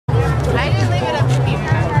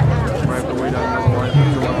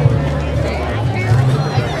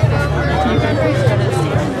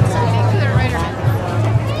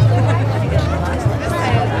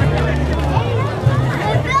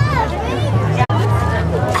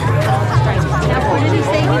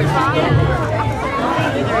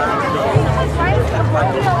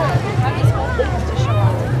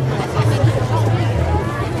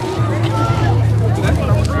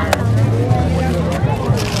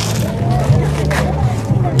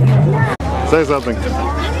Say something.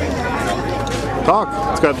 Talk.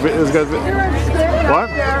 It's got. What?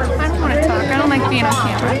 I don't want to talk. I don't like being on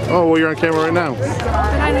camera. Oh, well, you're on camera right now. But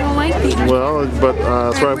I don't like being on camera. Well, but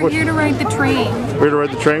that's why I We're pushed. here to ride the train. We're here to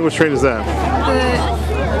ride the train. Which train is that?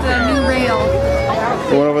 The new rail.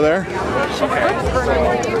 The one over there?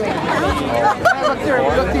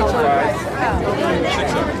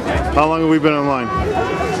 How long have we been in line?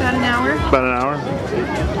 About an hour. About an hour.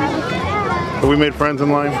 Have we made friends in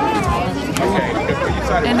line?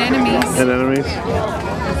 And enemies. And enemies?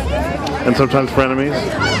 And sometimes frenemies?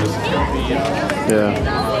 Yeah.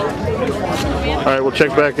 Alright, we'll check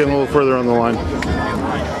back in a little further on the line.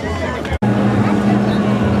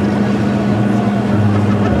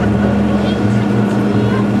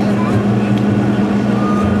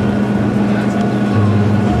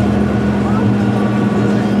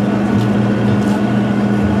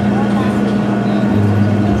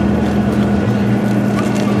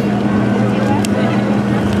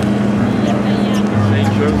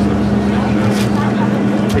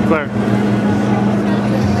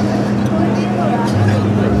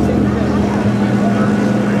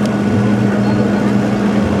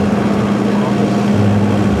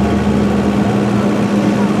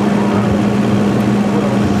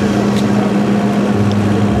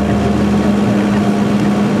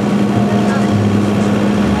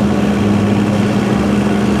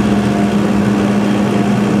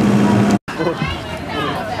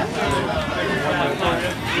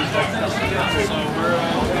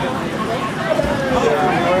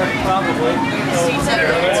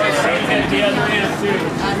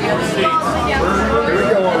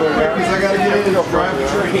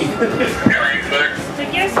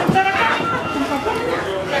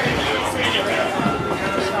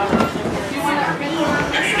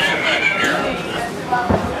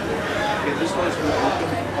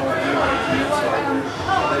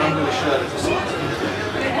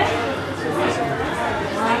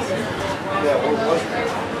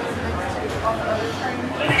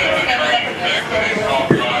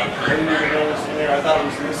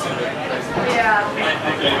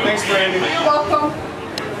 Thanks, Brandon. You're welcome.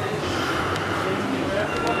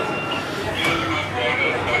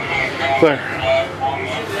 Claire,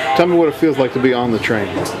 tell me what it feels like to be on the train.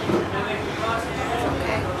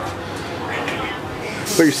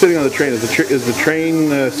 So you're sitting on the train. Is the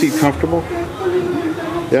train seat comfortable?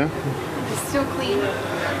 Yeah? It's still clean.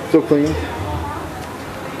 Still clean?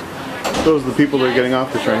 Those are the people that are getting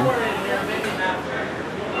off the train.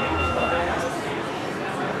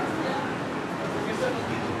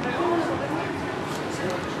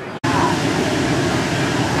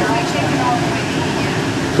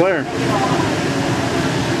 Claire,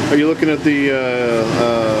 are you looking at the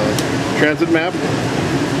transit map?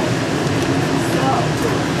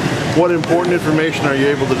 What important information are you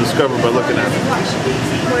able to discover by looking at it?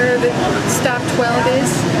 Where the stop 12 is.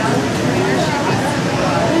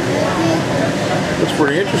 That's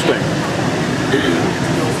pretty interesting.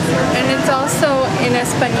 And it's also in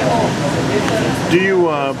Espanol. Do you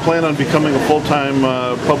plan on becoming a full-time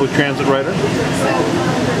public transit rider?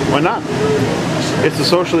 Why not? It's a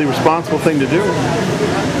socially responsible thing to do.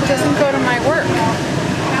 It doesn't go to my work.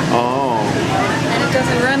 Oh. And it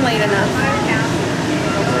doesn't run late enough.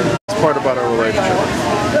 What's part about our relationship?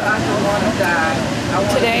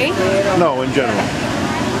 Today? No, in general.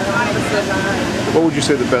 What would you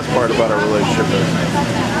say the best part about our relationship is?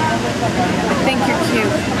 I think you're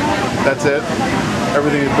cute. That's it?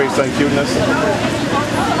 Everything is based on cuteness?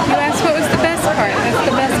 You asked what was the best part. That's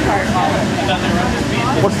the best part.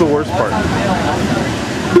 What's the worst part?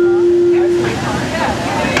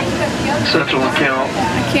 Central and Campbell.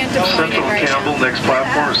 I can't define Central it and right Campbell. now. Next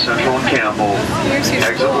platform is Central and Campbell. Here's your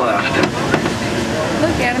Exit school. left.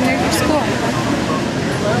 Look, Adam, there's your school.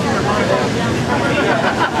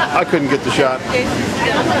 I couldn't get the shot. I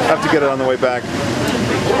have to get it on the way back.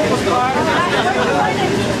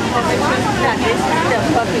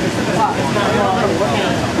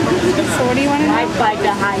 So what do you want to know? By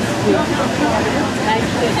the high school.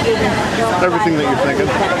 Everything that you're thinking.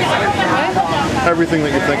 What? Everything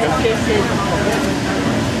that you're thinking.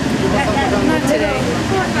 Not today.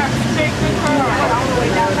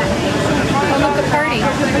 Oh, look, a party.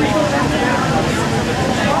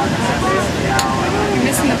 You're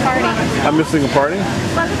missing the party. I'm missing a party?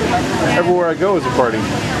 Everywhere I go is a party.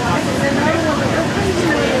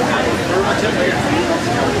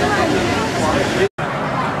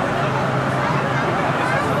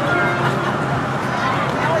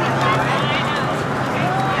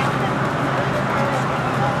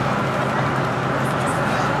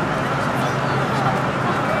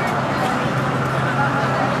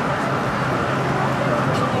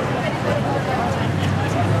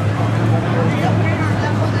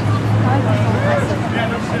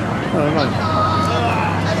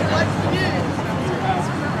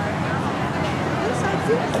 How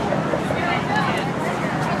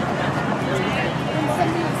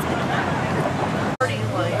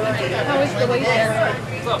was the wait there?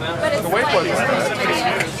 The wait was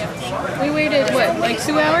We waited, what, like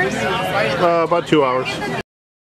 2 hours? about 2 hours.